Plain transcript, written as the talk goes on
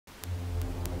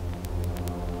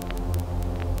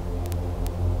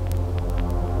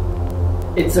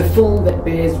It's a film that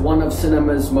bears one of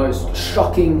cinema's most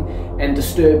shocking and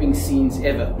disturbing scenes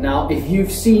ever. Now, if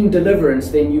you've seen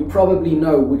Deliverance, then you probably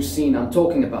know which scene I'm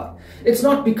talking about. It's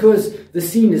not because the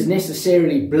scene is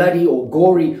necessarily bloody or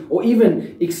gory or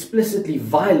even explicitly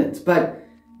violent, but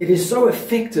it is so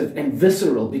effective and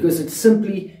visceral because it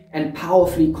simply and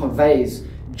powerfully conveys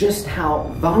just how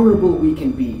vulnerable we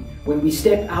can be when we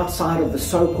step outside of the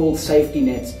so-called safety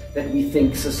nets that we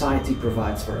think society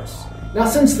provides for us. Now,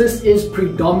 since this is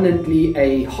predominantly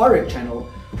a horror channel,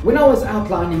 when I was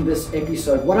outlining this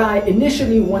episode, what I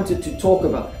initially wanted to talk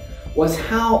about was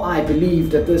how I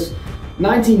believed that this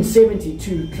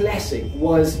 1972 classic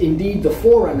was indeed the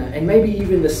forerunner and maybe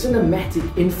even the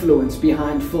cinematic influence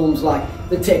behind films like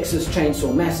The Texas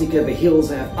Chainsaw Massacre, The Hills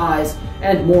Have Eyes,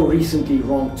 and more recently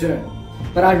Wrong Turn.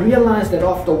 But I realized that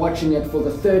after watching it for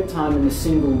the third time in a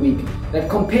single week, that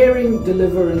comparing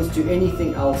Deliverance to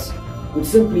anything else would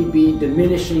simply be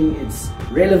diminishing its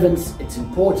relevance, its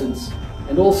importance,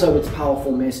 and also its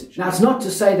powerful message. Now, it's not to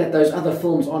say that those other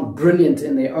films aren't brilliant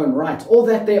in their own right, or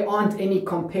that there aren't any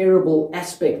comparable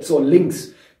aspects or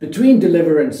links between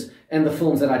Deliverance and the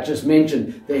films that I just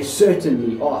mentioned. There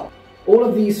certainly are. All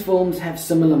of these films have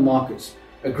similar markers.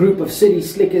 A group of city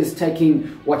slickers taking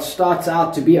what starts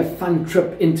out to be a fun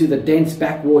trip into the dense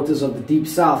backwaters of the Deep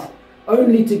South,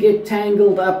 only to get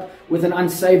tangled up with an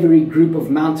unsavory group of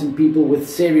mountain people with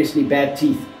seriously bad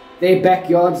teeth. Their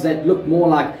backyards that look more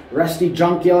like rusty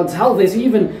junkyards. Hell, there's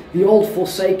even the old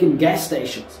forsaken gas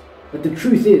stations. But the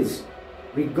truth is,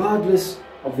 regardless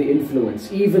of the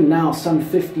influence, even now, some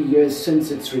 50 years since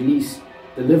its release,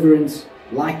 Deliverance,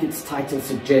 like its title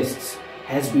suggests,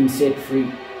 has been set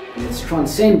free, and it's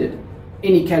transcended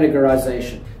any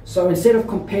categorization. So instead of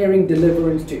comparing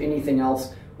Deliverance to anything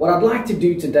else, what I'd like to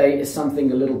do today is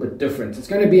something a little bit different. It's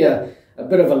going to be a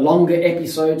bit of a longer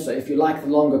episode, so if you like the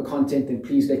longer content, then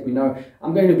please let me know.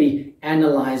 I'm going to be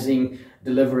analyzing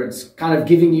Deliverance, kind of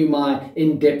giving you my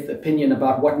in-depth opinion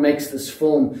about what makes this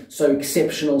film so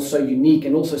exceptional, so unique,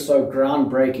 and also so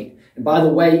groundbreaking. And by the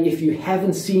way, if you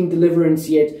haven't seen Deliverance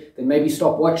yet, then maybe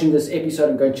stop watching this episode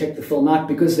and go and check the film out,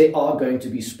 because there are going to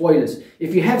be spoilers.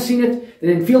 If you have seen it,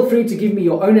 then feel free to give me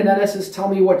your own analysis. Tell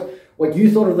me what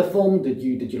you thought of the film. Did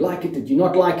you like it? Did you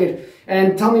not like it?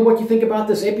 And tell me what you think about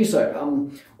this episode.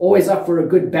 I'm always up for a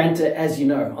good banter, as you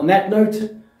know. On that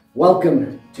note,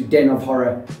 welcome to Den of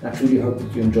Horror. I truly hope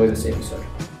that you enjoy this episode.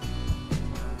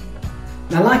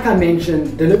 Now, like I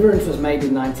mentioned, Deliverance was made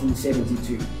in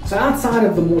 1972. So outside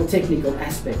of the more technical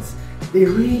aspects, there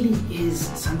really is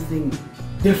something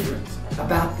different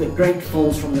about the great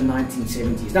films from the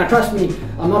 1970s. Now, trust me,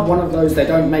 I'm not one of those that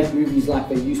don't make movies like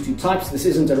they used to types. This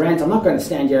isn't a rant. I'm not going to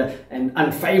stand here and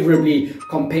unfavorably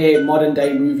compare modern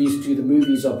day movies to the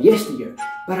movies of yesteryear.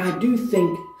 But I do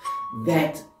think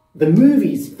that the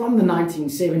movies from the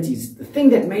 1970s, the thing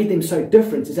that made them so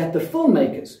different is that the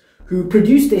filmmakers who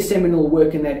produced their seminal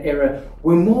work in that era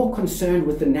were more concerned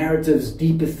with the narrative's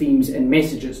deeper themes and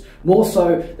messages, more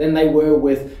so than they were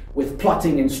with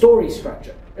plotting and story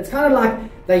structure. It's kind of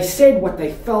like they said what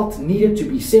they felt needed to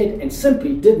be said and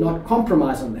simply did not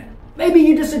compromise on that. Maybe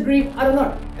you disagree, I don't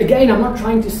know. Again, I'm not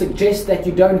trying to suggest that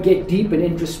you don't get deep and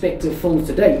introspective films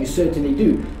today. You certainly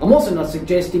do. I'm also not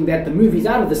suggesting that the movies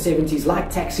out of the 70s, like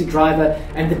Taxi Driver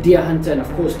and The Deer Hunter and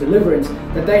of course Deliverance,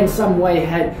 that they in some way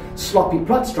had sloppy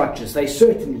plot structures. They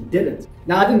certainly didn't.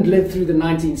 Now, I didn't live through the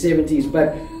 1970s,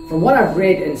 but from what I've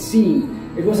read and seen,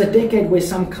 it was a decade where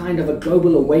some kind of a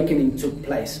global awakening took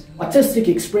place. Artistic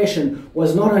expression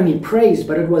was not only praised,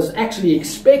 but it was actually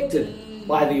expected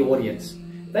by the audience.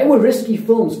 They were risky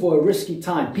films for a risky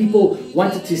time. People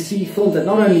wanted to see films that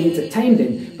not only entertained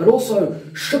them, but also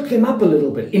shook them up a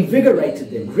little bit, invigorated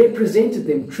them, represented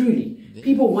them truly.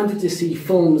 People wanted to see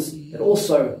films that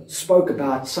also spoke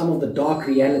about some of the dark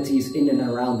realities in and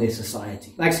around their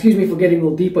society. Now, excuse me for getting a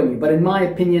little deep on you, but in my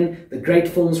opinion, the great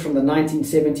films from the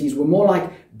 1970s were more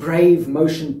like brave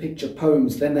motion picture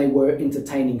poems than they were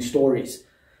entertaining stories.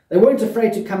 They weren't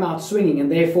afraid to come out swinging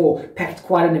and therefore packed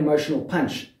quite an emotional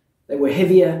punch. They were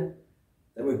heavier,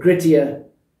 they were grittier,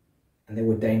 and they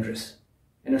were dangerous.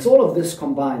 And it's all of this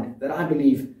combined that I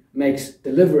believe makes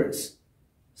Deliverance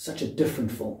such a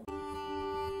different film.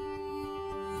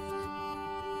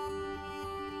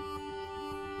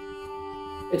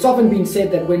 It's often been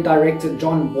said that when director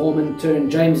Jon Boorman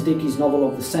turned James Dickey's novel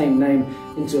of the same name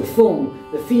into a film,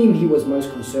 the theme he was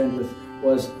most concerned with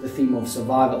was the theme of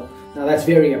survival. Now, that's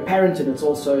very apparent, and it's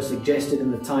also suggested in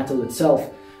the title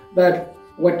itself. But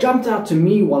what jumped out to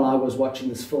me while I was watching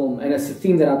this film, and it's the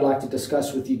theme that I'd like to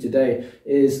discuss with you today,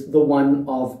 is the one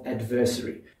of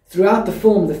adversary. Throughout the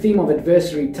film, the theme of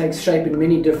adversary takes shape in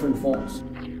many different forms.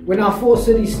 When our four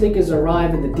city slickers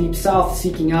arrive in the deep south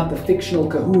seeking out the fictional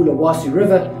Kahulawasu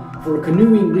River for a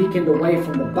canoeing weekend away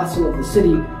from the bustle of the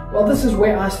city, well, this is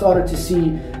where I started to see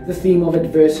the theme of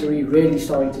adversary really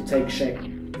starting to take shape.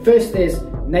 First, there's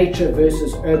nature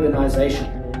versus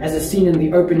urbanization, as is seen in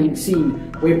the opening scene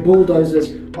where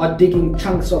bulldozers are digging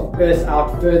chunks of earth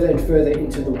out further and further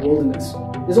into the wilderness.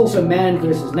 There's also man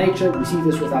versus nature. We see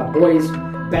this with our boys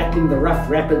battling the rough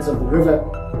rapids of the river.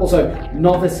 Also,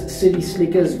 novice city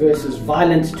slickers versus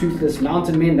violent, toothless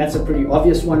mountain men. That's a pretty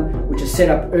obvious one, which is set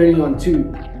up early on too.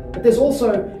 But there's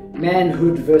also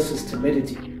manhood versus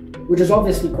timidity, which is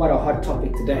obviously quite a hot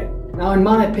topic today. Now, in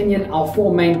my opinion, our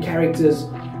four main characters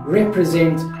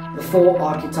represent the four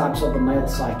archetypes of the male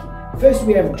psyche. First,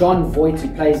 we have Jon Voight,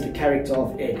 who plays the character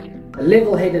of Ed, a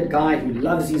level-headed guy who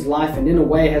loves his life and in a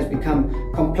way has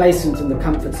become complacent in the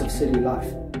comforts of city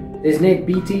life. There's Ned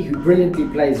Beatty, who brilliantly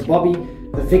plays Bobby,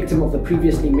 the victim of the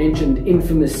previously mentioned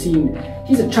infamous scene.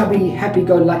 He's a chubby,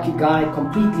 happy-go-lucky guy,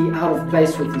 completely out of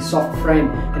place with his soft frame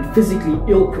and physically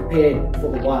ill-prepared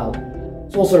for the wild.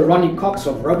 There's also Ronny Cox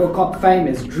of Robocop fame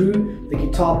as Drew, the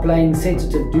guitar-playing,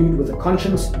 sensitive dude with a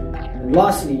conscience. And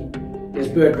lastly, there's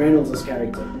Burt Reynolds'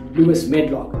 character, Lewis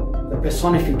Medlock, the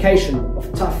personification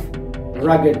of tough,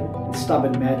 rugged, and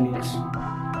stubborn manliness.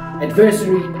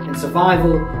 Adversary and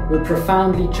survival will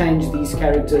profoundly change these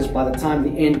characters by the time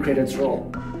the end credits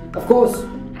roll. Of course,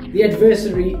 the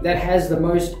adversary that has the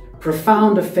most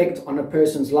profound effect on a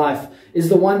person's life is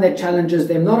the one that challenges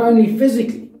them not only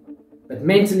physically, but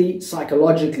mentally,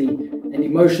 psychologically, and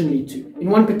emotionally too.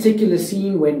 In one particular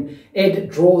scene, when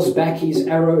Ed draws back his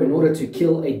arrow in order to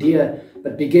kill a deer,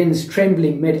 but begins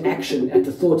trembling mid-action at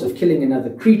the thought of killing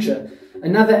another creature,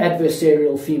 another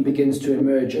adversarial theme begins to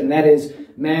emerge, and that is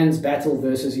man's battle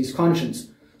versus his conscience.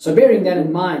 So bearing that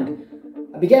in mind,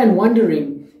 I began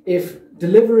wondering if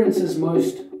Deliverance's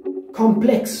most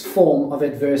complex form of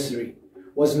adversary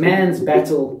was man's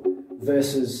battle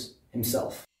versus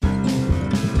himself.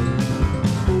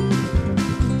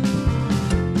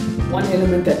 One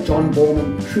element that Jon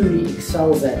Boorman truly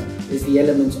excels at is the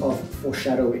element of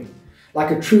foreshadowing. Like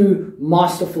a true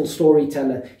masterful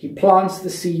storyteller, he plants the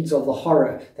seeds of the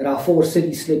horror that our four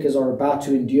city slickers are about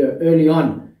to endure early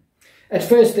on. At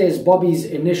first, there's Bobby's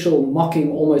initial mocking,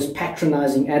 almost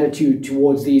patronizing attitude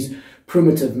towards these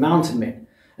primitive mountain men.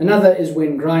 Another is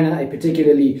when Griner, a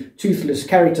particularly toothless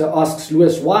character, asks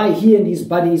Lewis why he and his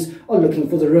buddies are looking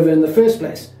for the river in the first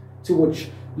place, to which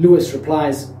Lewis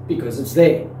replies, because it's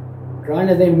there.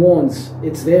 Griner then warns,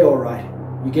 it's there all right.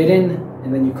 You get in,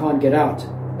 and then you can't get out.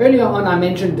 Earlier on, I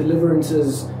mentioned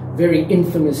Deliverance's very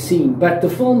infamous scene, but the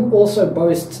film also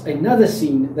boasts another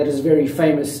scene that is very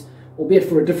famous, albeit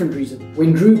for a different reason.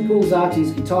 When Drew pulls out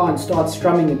his guitar and starts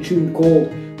strumming a tune called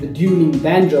The Dueling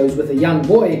Banjos with a young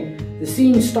boy, the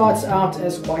scene starts out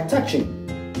as quite touching.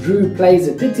 Drew plays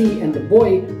a ditty, and the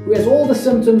boy, who has all the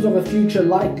symptoms of a future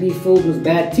likely filled with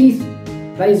bad teeth,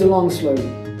 plays along slowly.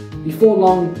 Before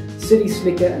long, City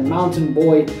Slicker and Mountain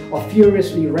Boy are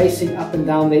furiously racing up and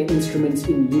down their instruments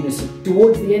in unison.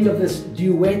 Towards the end of this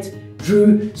duet,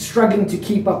 Drew, struggling to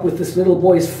keep up with this little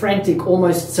boy's frantic,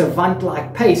 almost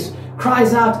savant-like pace,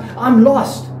 cries out, "I'm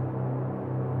lost!"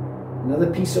 Another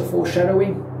piece of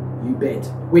foreshadowing? You bet.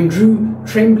 When Drew,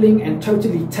 trembling and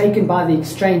totally taken by the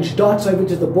exchange, darts over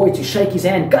to the boy to shake his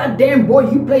hand. "God damn, boy,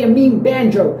 you play a mean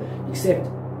banjo!" Except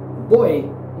the boy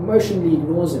emotionally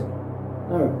ignores him.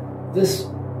 No, this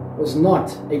was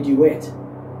not a duet.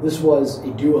 This was a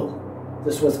duel.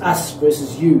 This was us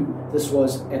versus you. This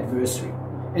was adversary.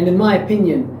 And in my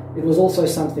opinion, it was also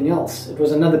something else. It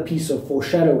was another piece of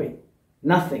foreshadowing.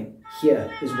 Nothing here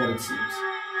is what it seems.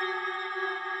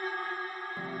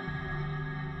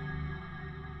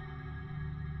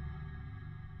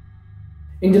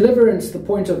 In Deliverance, the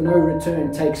point of no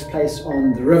return takes place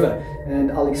on the river,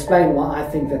 and I'll explain why I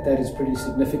think that is pretty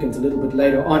significant a little bit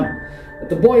later on. But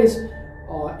the boys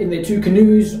are in their two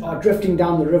canoes, are drifting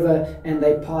down the river, and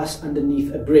they pass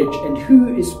underneath a bridge. And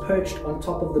who is perched on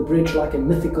top of the bridge like a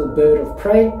mythical bird of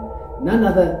prey? None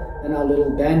other than our little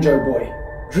banjo boy.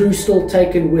 Drew, still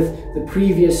taken with the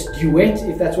previous duet,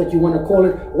 if that's what you want to call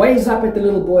it, waves up at the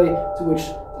little boy, to which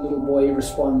the little boy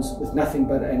responds with nothing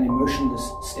but an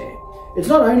emotionless stare. It's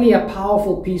not only a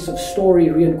powerful piece of story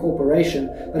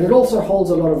reincorporation, but it also holds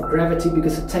a lot of gravity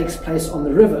because it takes place on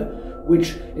the river,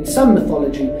 which in some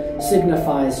mythology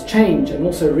signifies change and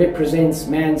also represents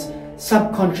man's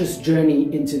subconscious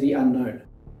journey into the unknown.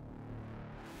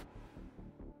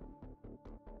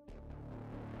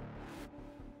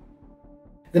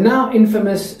 The now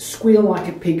infamous squeal like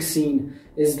a pig scene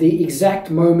is the exact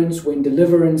moments when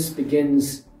Deliverance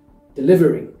begins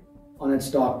delivering on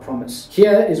its dark promise.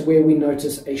 Here is where we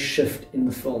notice a shift in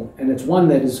the film, and it's one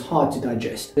that is hard to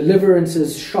digest.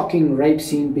 Deliverance's shocking rape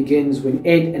scene begins when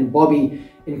Ed and Bobby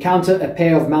encounter a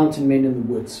pair of mountain men in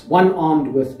the woods, one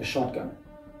armed with a shotgun.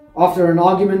 After an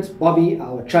argument, Bobby,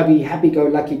 our chubby,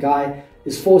 happy-go-lucky guy,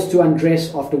 is forced to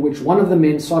undress, after which one of the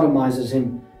men sodomizes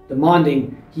him,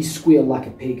 demanding he squeal like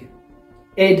a pig.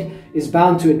 Ed is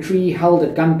bound to a tree, held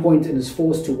at gunpoint, and is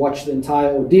forced to watch the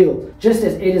entire ordeal. Just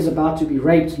as Ed is about to be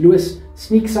raped, Lewis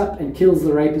sneaks up and kills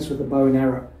the rapist with a bow and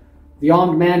arrow. The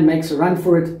armed man makes a run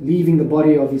for it, leaving the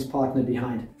body of his partner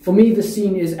behind. For me, the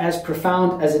scene is as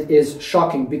profound as it is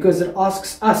shocking, because it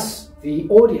asks us, the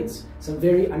audience, some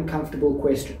very uncomfortable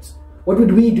questions. What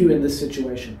would we do in this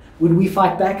situation? Would we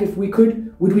fight back if we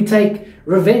could? Would we take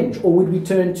revenge? Or would we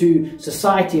turn to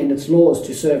society and its laws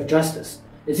to serve justice?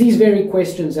 It's these very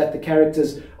questions that the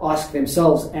characters ask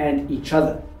themselves and each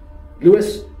other.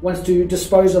 Lewis wants to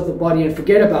dispose of the body and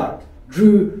forget about it.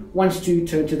 Drew wants to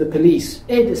turn to the police.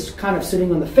 Ed is kind of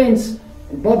sitting on the fence,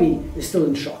 and Bobby is still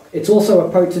in shock. It's also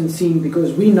a potent scene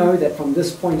because we know that from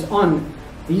this point on,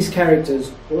 these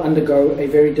characters will undergo a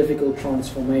very difficult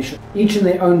transformation, each in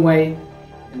their own way,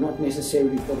 and not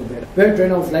necessarily for the better. Burt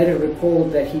Reynolds later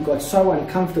recalled that he got so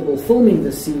uncomfortable filming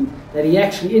this scene that he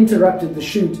actually interrupted the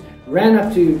shoot, ran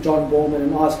up to Jon Boorman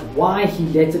and asked why he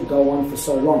let it go on for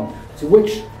so long, to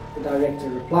which the director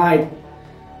replied,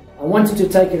 "I wanted to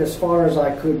take it as far as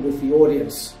I could with the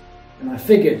audience, and I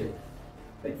figured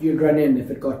that you'd run in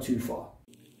if it got too far."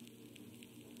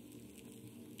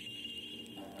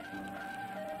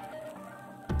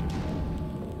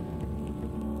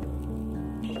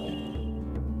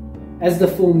 As the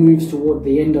film moves toward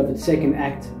the end of its second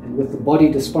act, and with the body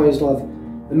disposed of,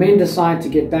 the men decide to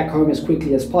get back home as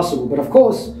quickly as possible. But of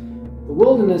course, the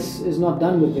wilderness is not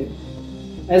done with them.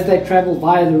 As they travel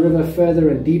via the river further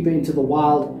and deeper into the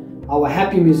wild, our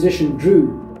happy musician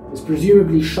Drew is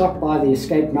presumably shot by the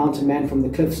escaped mountain man from the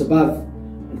cliffs above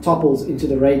and topples into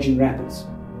the raging rapids.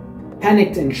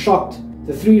 Panicked and shocked,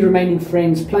 the three remaining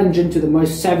friends plunge into the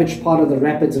most savage part of the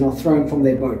rapids and are thrown from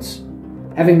their boats.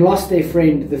 Having lost their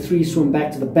friend, the three swim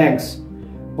back to the banks.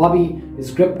 Bobby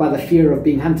is gripped by the fear of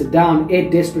being hunted down.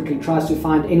 Ed desperately tries to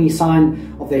find any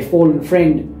sign of their fallen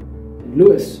friend. And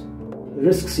Lewis, the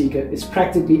risk seeker, is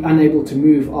practically unable to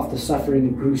move after suffering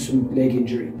a gruesome leg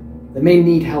injury. The men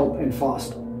need help and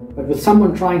fast. But with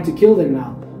someone trying to kill them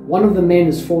now, one of the men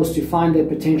is forced to find their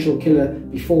potential killer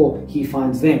before he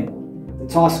finds them. The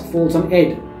task falls on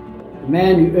Ed, the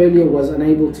man who earlier was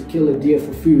unable to kill a deer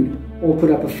for food or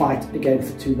put up a fight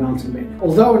against the two mountain men.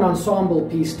 Although an ensemble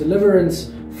piece,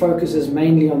 Deliverance focuses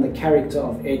mainly on the character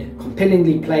of Ed,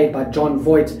 compellingly played by Jon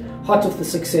Voight, hot off the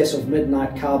success of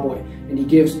Midnight Cowboy, and he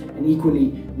gives an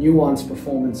equally nuanced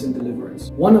performance in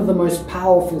Deliverance. One of the most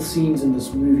powerful scenes in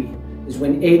this movie is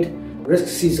when Ed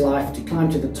risks his life to climb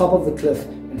to the top of the cliff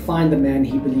and find the man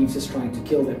he believes is trying to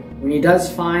kill them. When he does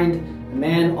find a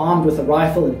man armed with a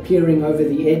rifle and peering over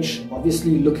the edge,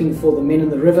 obviously looking for the men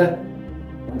in the river,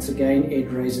 once again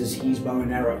Ed raises his bow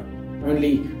and arrow.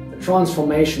 Only the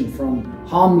transformation from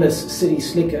harmless city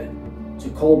slicker to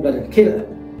cold-blooded killer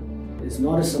is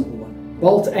not a simple one.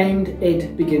 Bolt aimed,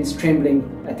 Ed begins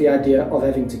trembling at the idea of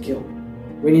having to kill.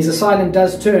 When his assailant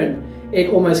does turn, Ed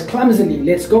almost clumsily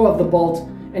lets go of the bolt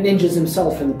and injures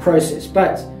himself in the process,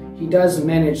 but he does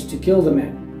manage to kill the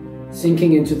man.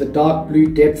 Sinking into the dark blue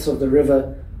depths of the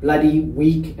river, bloody,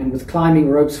 weak, and with climbing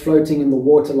ropes floating in the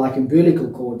water like umbilical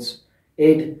cords,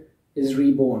 Ed is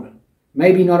reborn.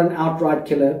 Maybe not an outright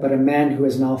killer, but a man who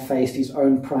has now faced his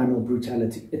own primal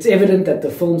brutality. It's evident that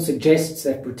the film suggests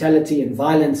that brutality and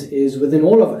violence is within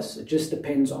all of us. It just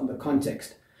depends on the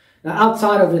context. Now,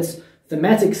 outside of its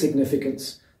thematic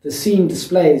significance, the scene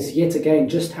displays yet again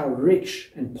just how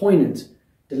rich and poignant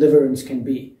Deliverance can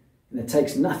be, and it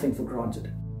takes nothing for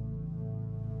granted.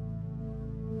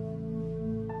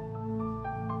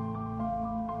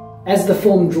 As the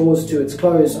film draws to its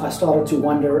close, I started to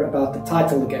wonder about the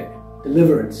title again.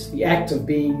 Deliverance, the act of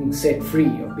being set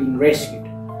free, of being rescued.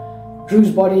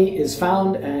 Drew's body is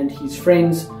found and his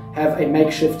friends have a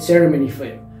makeshift ceremony for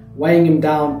him, weighing him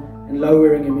down and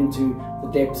lowering him into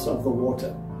the depths of the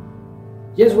water.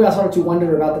 Here's where I started to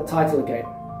wonder about the title again.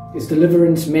 Is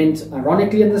deliverance meant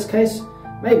ironically in this case?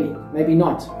 Maybe, maybe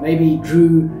not. Maybe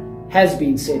Drew has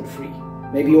been set free.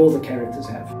 Maybe all the characters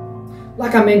have.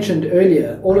 Like I mentioned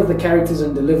earlier, all of the characters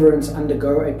in Deliverance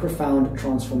undergo a profound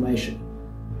transformation.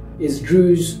 Is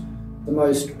Drew's the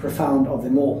most profound of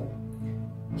them all?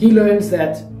 He learns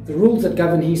that the rules that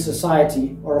govern his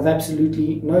society are of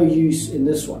absolutely no use in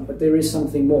this one, but there is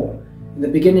something more. In the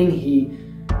beginning, he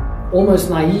almost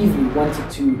naively wanted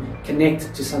to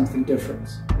connect to something different.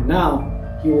 And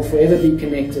now he will forever be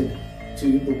connected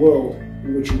to the world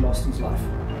in which he lost his life.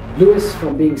 Lewis,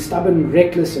 from being stubborn,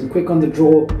 reckless and quick on the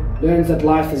draw, learns that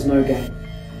life is no game.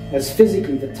 As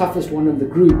physically the toughest one in the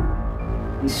group,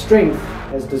 his strength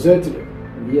has deserted him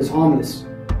and he is harmless.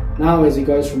 Now as he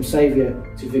goes from savior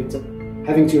to victim,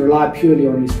 having to rely purely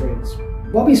on his friends.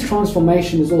 Bobby's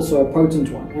transformation is also a potent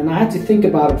one, and I had to think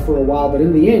about it for a while, but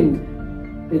in the end,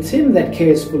 it's him that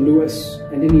cares for Lewis,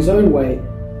 and in his own way,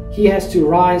 he has to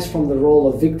rise from the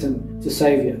role of victim to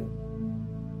savior.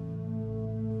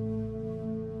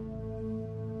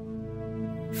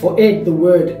 For Ed, the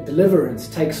word deliverance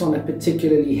takes on a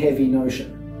particularly heavy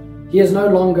notion. He is no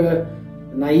longer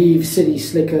a naive city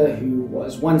slicker who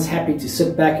was once happy to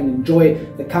sit back and enjoy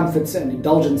the comforts and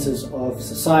indulgences of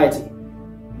society.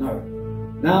 No.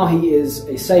 Now he is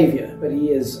a savior, but he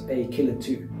is a killer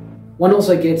too. One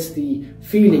also gets the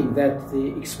feeling that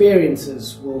the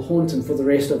experiences will haunt him for the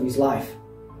rest of his life.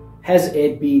 Has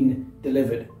Ed been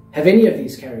delivered? Have any of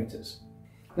these characters?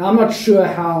 Now, I'm not sure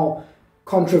how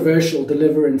controversial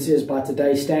Deliverance is by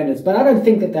today's standards, but I don't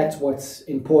think that that's what's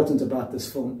important about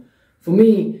this film. For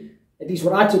me, at least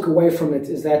what I took away from it,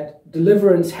 is that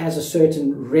Deliverance has a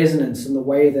certain resonance in the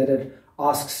way that it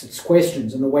asks its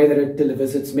questions and the way that it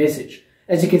delivers its message.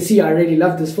 As you can see, I really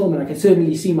love this film and I can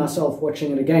certainly see myself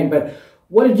watching it again. But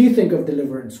what did you think of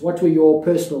Deliverance? What were your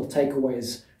personal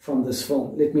takeaways from this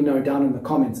film? Let me know down in the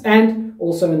comments. And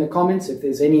also in the comments, if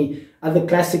there's any other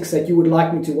classics that you would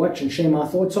like me to watch and share my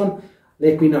thoughts on,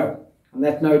 let me know. On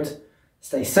that note,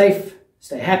 stay safe,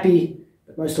 stay happy,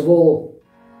 but most of all,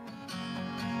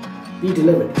 be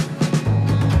delivered.